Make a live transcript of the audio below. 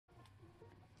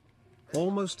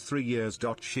Almost 3 years.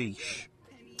 Sheesh.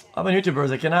 I'm a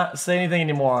YouTuber. I cannot say anything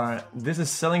anymore. This is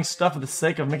selling stuff for the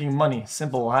sake of making money.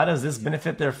 Simple. How does this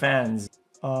benefit their fans?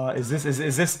 Is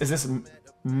this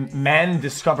man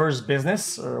discovers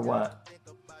business or what?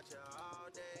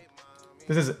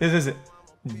 This is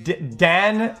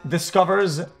Dan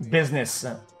discovers business.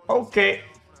 Okay,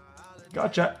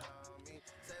 gotcha.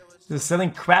 This is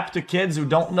selling crap to kids who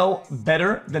don't know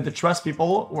better than to trust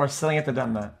people who are selling it to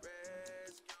them.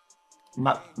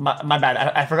 My bad.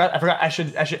 I forgot.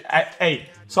 Hey,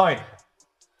 sorry.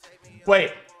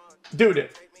 Wait, dude.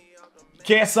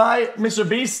 KSI,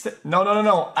 MrBeast?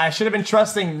 No. I should have been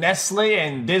trusting Nestle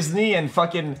and Disney and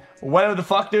fucking whatever the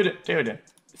fuck, dude. Dude,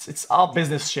 it's all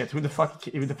business shit. Who the fuck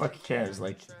cares?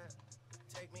 Like,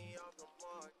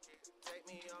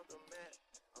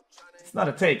 it's not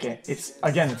a take. It's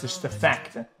just a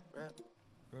fact.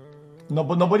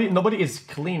 Nobody is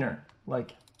cleaner.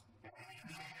 Like.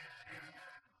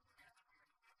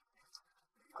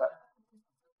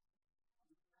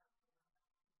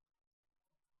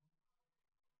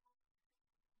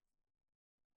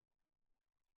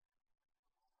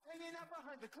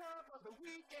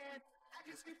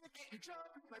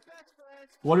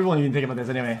 What do you even think about this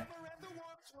anyway?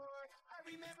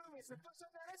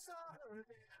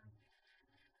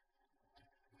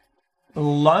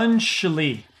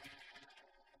 Lunchly.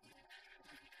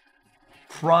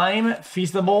 Prime,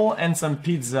 Feastable, and some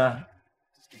pizza.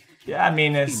 Yeah, I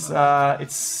mean it's a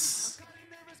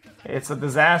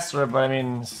disaster, but I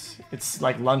mean it's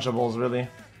like Lunchables really.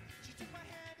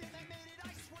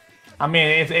 I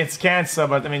mean it's cancer,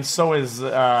 but I mean so is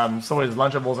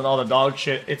Lunchables and all the dog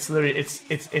shit. It's literally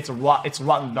it's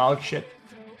rotten dog shit.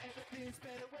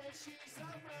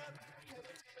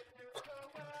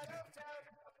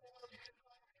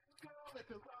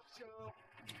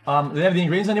 Do they have the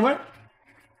ingredients anywhere?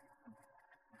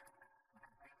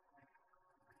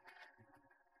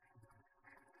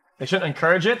 They shouldn't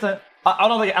encourage it. I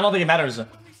don't think it matters.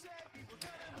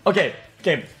 Okay.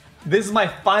 This is my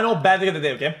final bad thing of the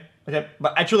day. Okay,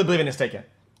 but I truly believe in this take.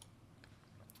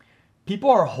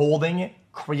 People are holding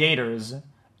creators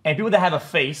and people that have a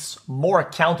face more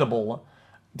accountable.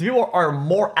 People are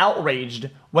more outraged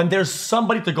when there's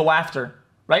somebody to go after,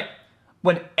 right?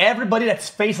 When everybody that's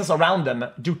faceless around them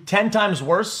do 10 times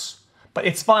worse, but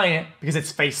it's fine because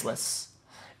it's faceless.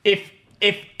 If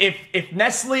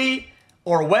Nestle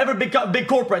or whatever big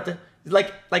corporate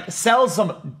like sells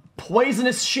some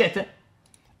poisonous shit,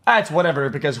 it's whatever,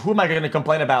 because who am I going to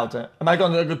complain about? Am I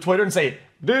going to go to Twitter and say,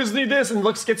 Disney this and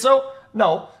look schizo?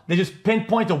 No, they just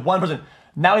pinpoint to one person.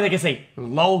 Now they can say,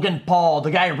 Logan Paul, the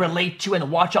guy I relate to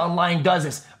and watch online does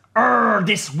this.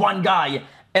 This one guy.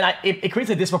 And it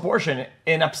creates a disproportion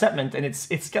in upsetment, and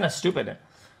it's kind of stupid.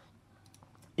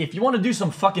 If you want to do some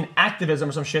fucking activism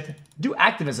or some shit, do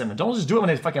activism. Don't just do it when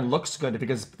it fucking looks good,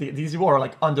 because these people are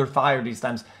like under fire these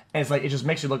times, and it's like, it just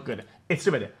makes you look good. It's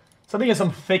stupid. Something is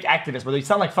some fake activist, but they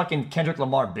sound like fucking Kendrick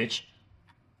Lamar, bitch.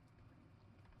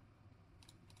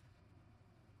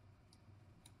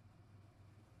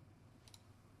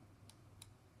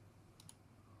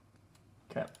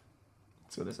 Okay.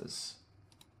 Let's see what this is.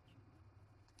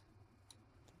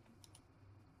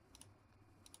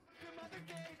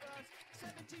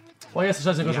 Well, yes, it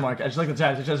says a question mark. I just like the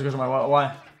chat. It says a question mark.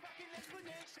 Why?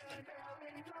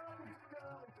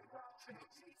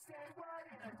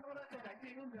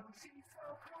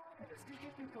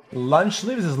 Lunch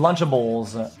leaves is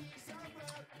Lunchables.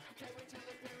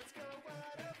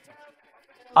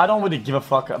 I don't really give a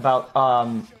fuck about.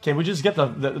 Can we just get the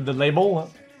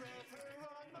label?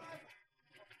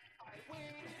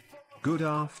 Good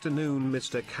afternoon,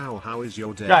 Mr. Cow. How is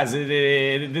your day? Guys,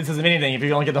 this doesn't mean anything if you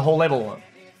don't get the whole label.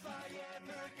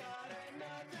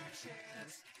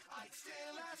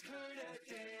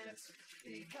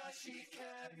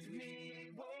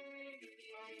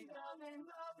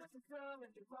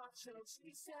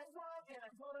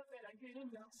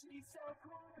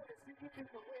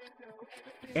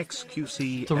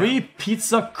 xQc 3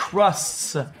 pizza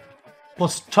crusts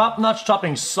plus top-notch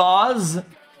topping sauce,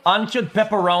 uncured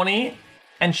pepperoni,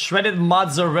 and shredded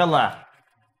mozzarella.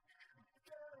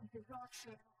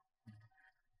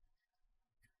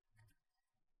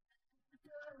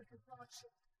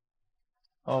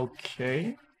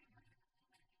 Okay.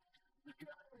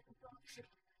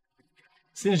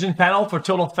 Synergen panel for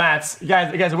total fats.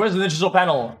 Guys, where's the digital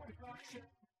panel?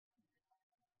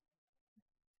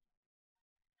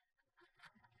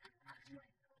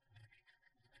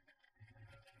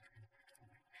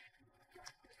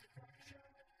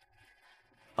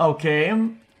 Okay.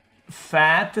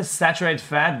 Fat, saturated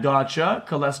fat, gotcha.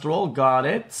 Cholesterol, got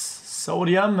it.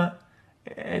 Sodium,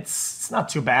 It's not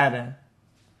too bad.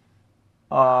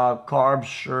 Carbs,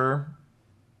 sure.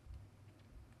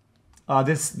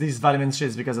 These vitamin shit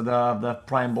is because of the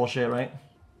prime bullshit, right?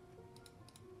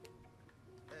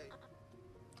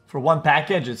 For one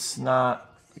package, it's not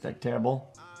like terrible.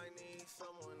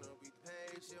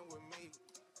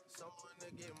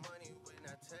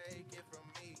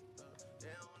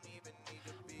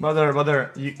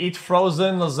 Brother, you eat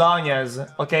frozen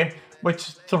lasagnas, okay, with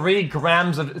 3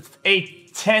 grams of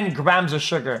 10 grams of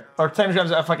sugar or 10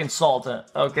 grams of fucking salt,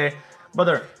 okay,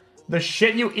 brother. The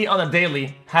shit you eat on a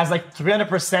daily has like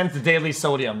 300% daily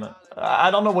sodium.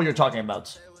 I don't know what you're talking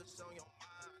about.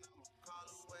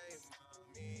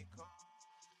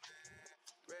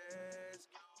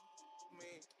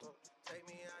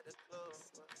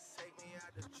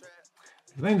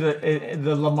 I think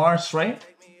the Lamar straight.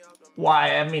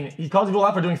 Why? I mean, he calls people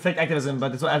out for doing fake activism,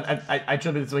 but it's what I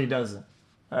attribute it to what he does.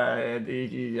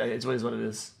 It's what it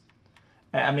is.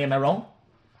 I mean, am I wrong?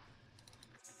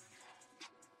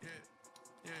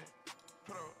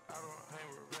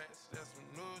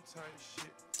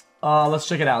 Let's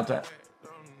check it out.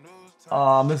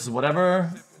 This is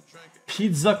whatever.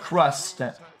 Pizza crust.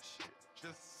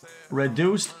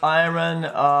 Reduced iron,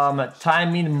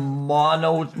 thiamine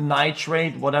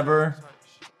mononitrate, whatever.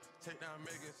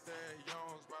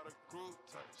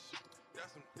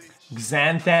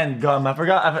 Xanthan gum. I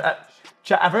forgot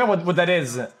what that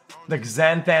is. The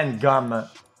xanthan gum.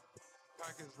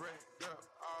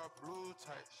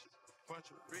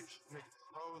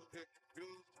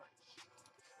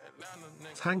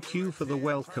 Thank you for the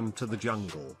welcome to the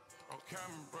jungle.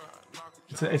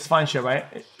 It's fine shit,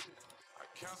 right?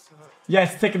 Yeah,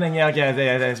 it's thickening. Yeah,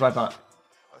 that's what I thought.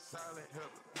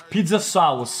 Pizza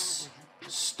sauce,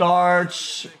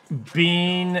 starch,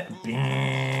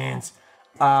 beans,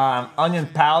 onion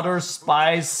powder,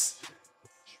 spice.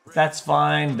 That's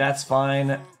fine. That's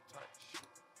fine.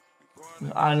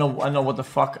 I don't know what the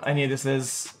fuck any of this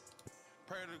is.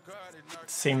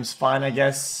 Seems fine, I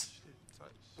guess.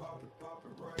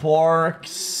 Pork,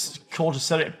 cultured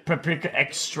celery, paprika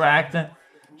extract.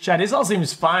 Chad, this all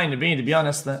seems fine to me, to be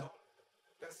honest.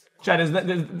 Chad,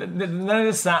 none of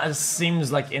this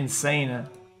seems like insane.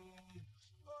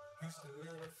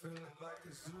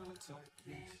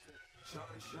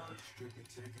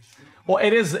 Well,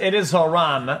 it is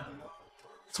haram.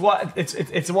 It's why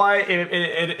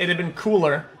it had been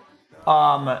cooler,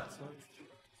 to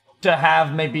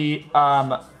have maybe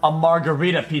a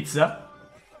margarita pizza.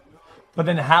 But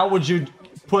then how would you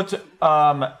put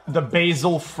the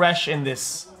basil fresh in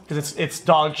this? Because it's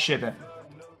dog shit.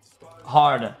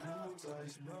 Hard.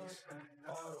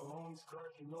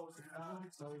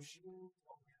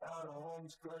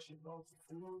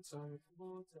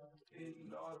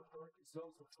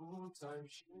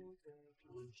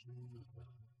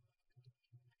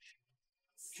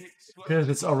 Because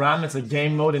it's around, it's a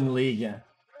game mode in League.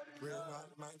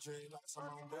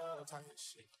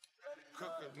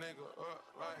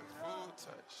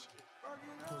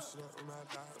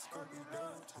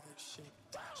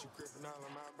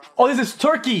 Oh, this is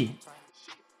turkey!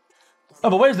 Oh,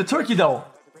 but where's the turkey though?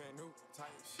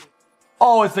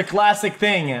 Oh, it's the classic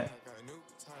thing.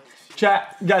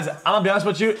 Chat, guys, I'm gonna be honest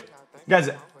with you. Guys,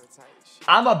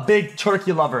 I'm a big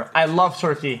turkey lover. I love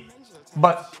turkey.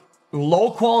 But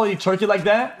low quality turkey like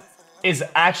that is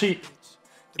actually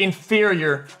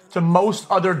inferior to most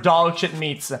other dog shit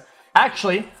meats.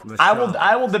 Actually, I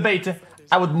will debate.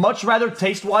 I would much rather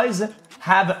taste-wise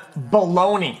have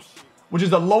bologna, which is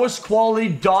the lowest quality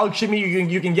dog shit meat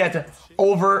you can get,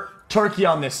 over turkey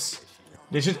on this.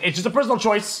 It's just a personal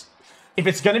choice. If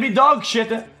it's gonna be dog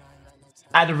shit,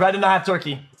 I'd rather not have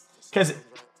turkey, because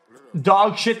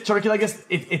dog shit turkey like this,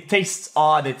 it tastes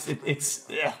odd. It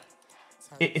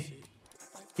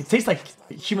tastes like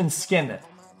human skin.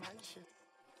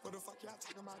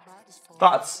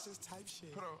 Thoughts?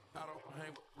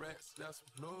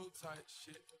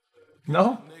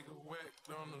 No?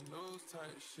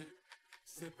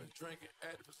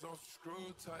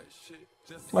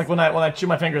 Like when I chew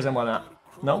my fingers and whatnot.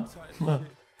 No?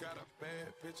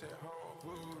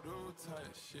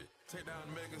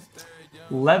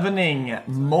 Leavening,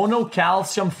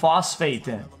 monocalcium phosphate,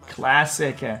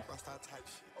 classic.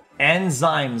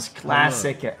 Enzymes,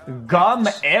 classic. Gum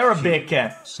Arabic.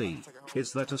 See,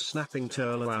 is that a snapping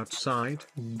turtle outside?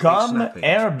 Gum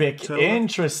Arabic,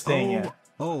 interesting.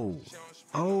 Oh.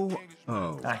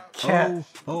 I can't.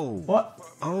 What?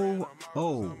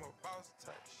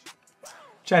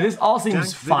 Chat, this all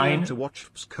seems fine. To watch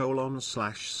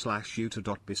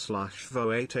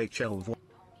 //u2.b/vo8hl.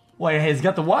 Wait, he's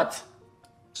got the what?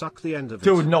 Suck the end of it.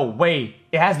 Dude, no way.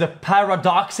 It has the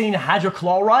pyridoxine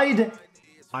hydrochloride?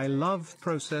 I love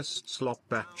processed slop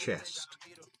back chest.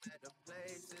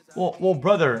 Well,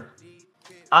 brother.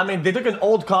 I mean, they took an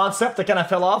old concept that kind of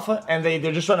fell off, and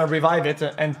they're just trying to revive it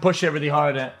and push it really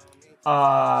hard.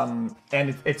 And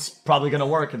it's probably gonna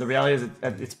work. The reality is,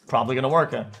 it's probably gonna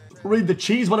work. Read the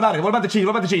cheese. What about it? What about the cheese?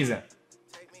 What about the cheese?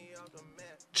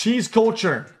 Cheese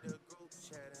culture.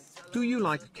 Do you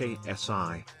like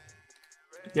KSI?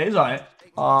 Yeah, he's alright.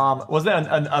 Was there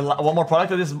one more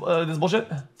product of this bullshit?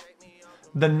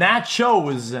 The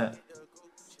nachos.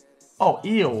 Oh,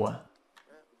 ew.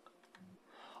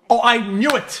 Oh, I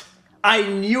knew it. I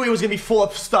knew it was gonna be full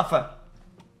of stuff.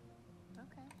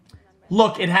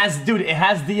 Look, it has, dude. It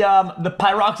has the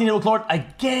pyroxene chloride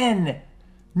again.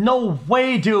 No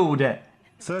way, dude.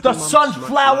 The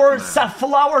safflower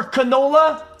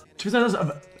canola. 2%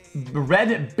 of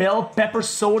red bell pepper,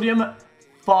 sodium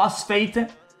phosphate,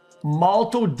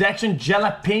 maltodextrin,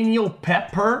 jalapeno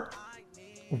pepper,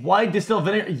 white distilled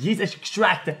vinegar, yeast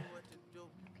extract,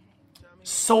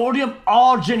 sodium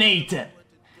arginate,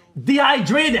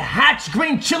 dehydrated hatch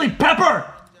green chili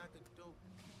pepper.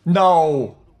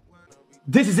 No,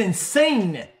 this is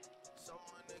insane.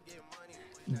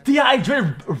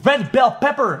 Dehydrated red bell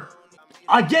pepper.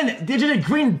 Again, dehydrated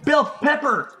green bell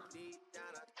pepper.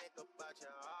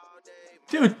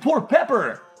 Dude, poor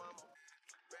pepper.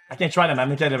 I can't try them. I'm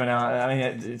in Canada now. I mean,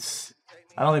 it's.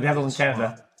 I don't think they have those in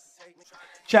Canada.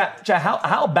 Chat.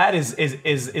 How bad is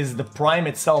the Prime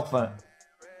itself?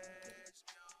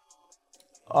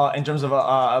 In terms of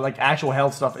like actual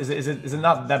health stuff, is it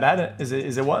not that bad? Is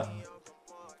it what?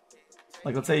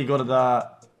 Like, let's say you go to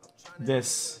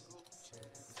this.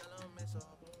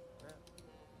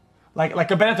 Like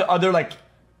compared to other like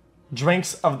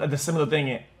drinks of the similar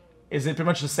thing, is it pretty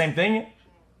much the same thing?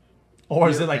 Or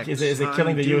is it like, is it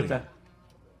killing the youth?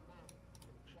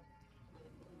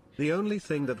 The only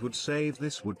thing that would save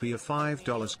this would be a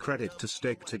 $5 credit to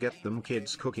Steak to get them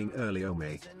kids cooking early. Oh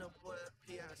mate.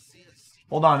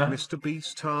 Hold on.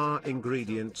 MrBeast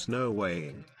ingredients no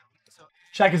weighing.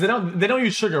 Chat, because they don't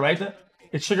use sugar, right?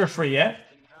 It's sugar free, yeah?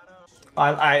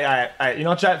 You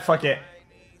know, chat, fuck it.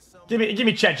 Give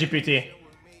me Chat GPT.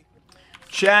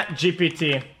 Chat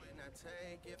GPT.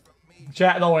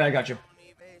 Chat, don't worry, I got you.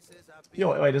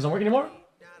 Yo, wait, it doesn't work anymore?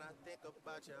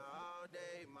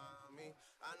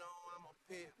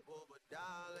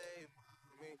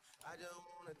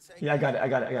 Yeah, I got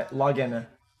it. Log in.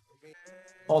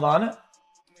 Hold on.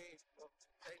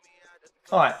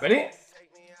 Alright, ready?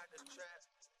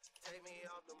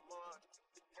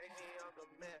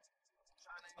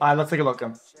 Alright, let's take a look.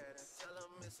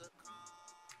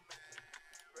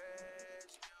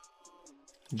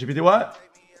 GPT what?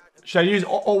 Should I use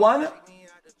 01?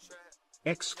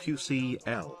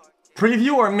 xQcOW.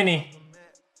 Preview or mini?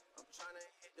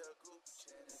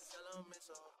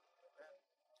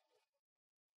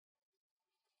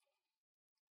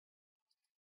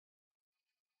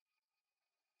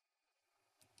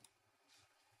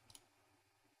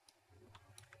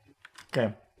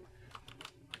 Okay.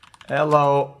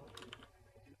 Hello.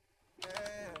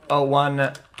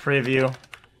 01 preview.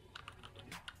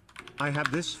 I had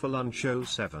this for lunch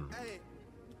 07.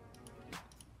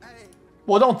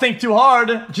 Well, don't think too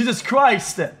hard. Jesus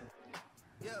Christ.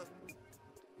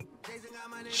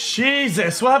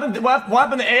 Jesus, what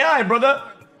happened to AI, brother?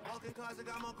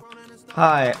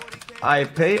 Hi, I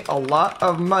pay a lot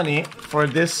of money for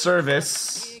this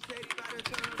service,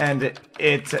 and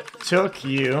it took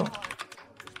you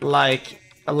like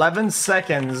 11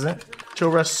 seconds to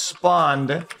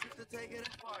respond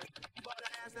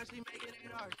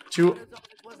to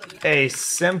a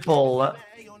simple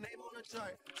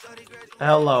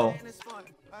hello.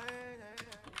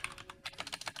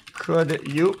 Could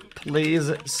you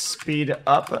please speed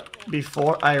up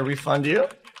before I refund you?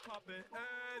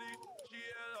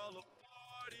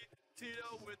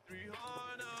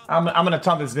 I'm gonna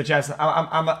taunt this bitch ass.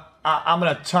 I'm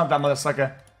gonna taunt that mother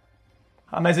sucker.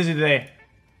 How much is it today?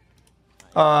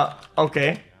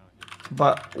 Okay.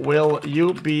 But will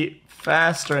you be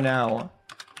faster now?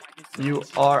 You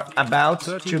are about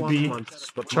to be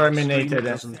terminated.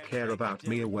 Doesn't care about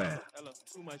me aware.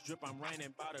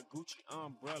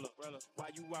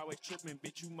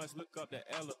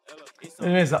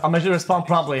 Anyways, I'm gonna respond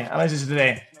promptly. How much is it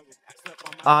today?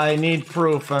 I need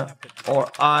proof,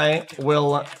 or I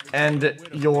will end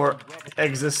your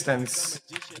existence.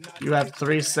 You have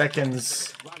 3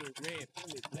 seconds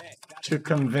to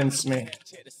convince me.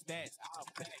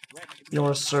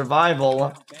 Your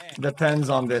survival depends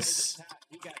on this.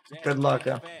 Good luck.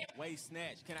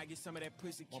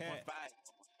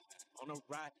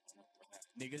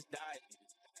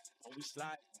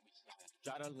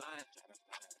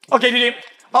 Okay, GG.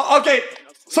 Oh, okay.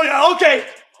 So yeah, okay.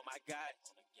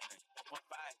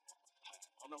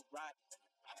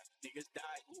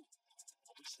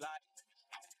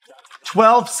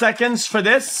 12 seconds for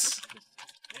this.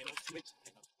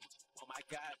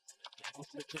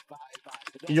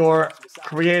 Your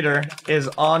creator is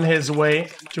on his way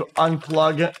to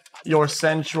unplug your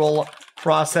central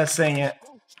processing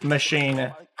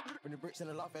machine.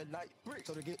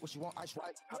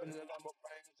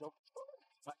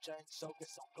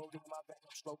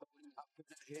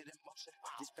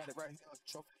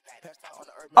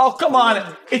 Oh, come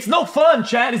on. It's no fun,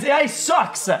 Chad. His AI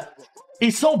sucks.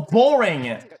 He's so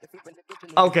boring.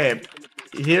 Okay,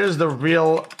 here's the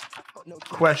real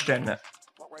question.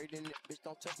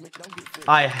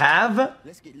 I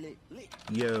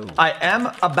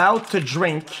am about to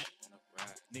drink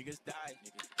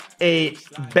a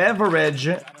beverage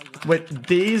with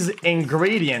these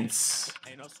ingredients.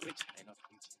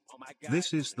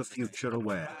 This is the future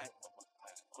aware.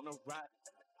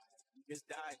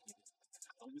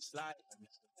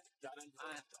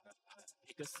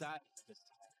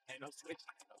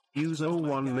 Use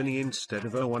 01 mini instead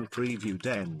of 01 preview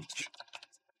denge.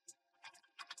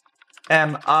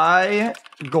 Am I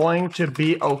going to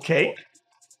be okay?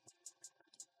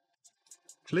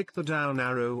 Click the down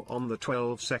arrow on the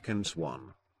 12 seconds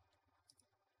one.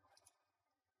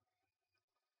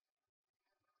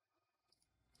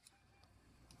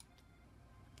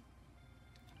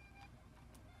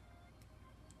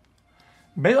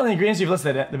 Based on the ingredients you've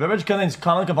listed, the beverage contains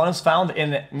common components found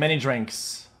in many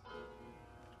drinks.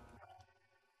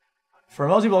 For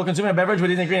most people, consuming a beverage with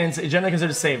these ingredients is generally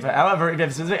considered safe. However, if you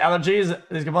have specific allergies,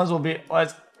 these components will be...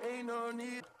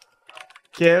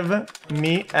 Give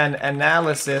me an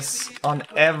analysis on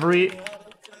every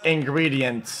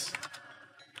ingredient.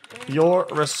 Your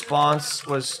response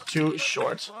was too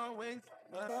short.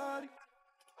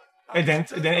 It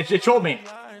didn't. It told me.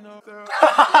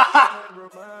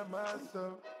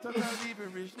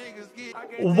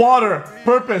 Water,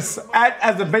 purpose, act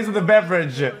as the base of the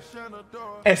beverage.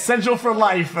 Essential for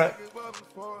life.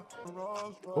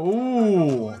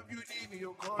 Ooh.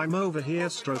 I'm over here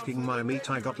stroking my meat.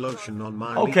 I got lotion on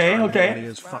my meat. Okay.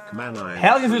 As fuck, man.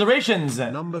 Hell considerations.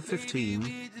 Number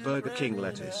 15, Burger King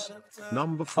lettuce.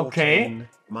 Number 14,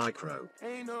 micro.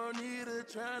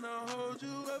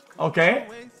 Okay.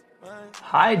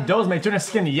 High dose may turn a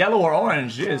skin yellow or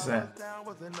orange. Jeez.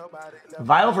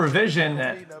 Vital for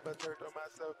vision.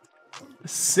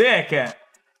 Sick.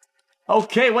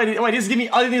 Okay, wait, this give me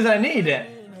all the things that I need.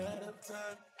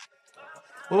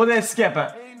 What did I skip?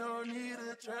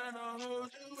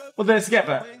 What did I skip?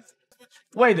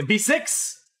 Wait, the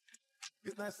B6?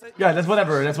 Yeah, that's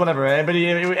whatever. Everybody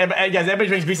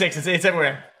drinks B6. It's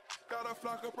everywhere.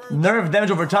 Nerve damage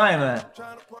over time.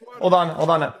 Hold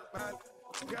on.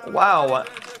 Wow,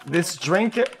 this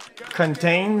drink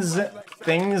contains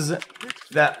things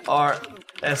that are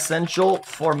essential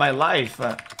for my life.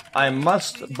 I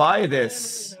must buy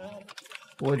this.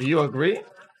 Would you agree?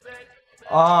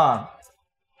 Ah.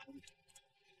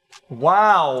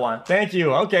 Wow, thank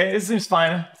you. Okay, this seems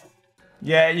fine.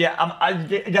 Yeah.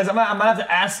 Guys, I'm gonna have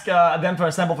to ask them for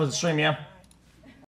a sample for the stream, yeah?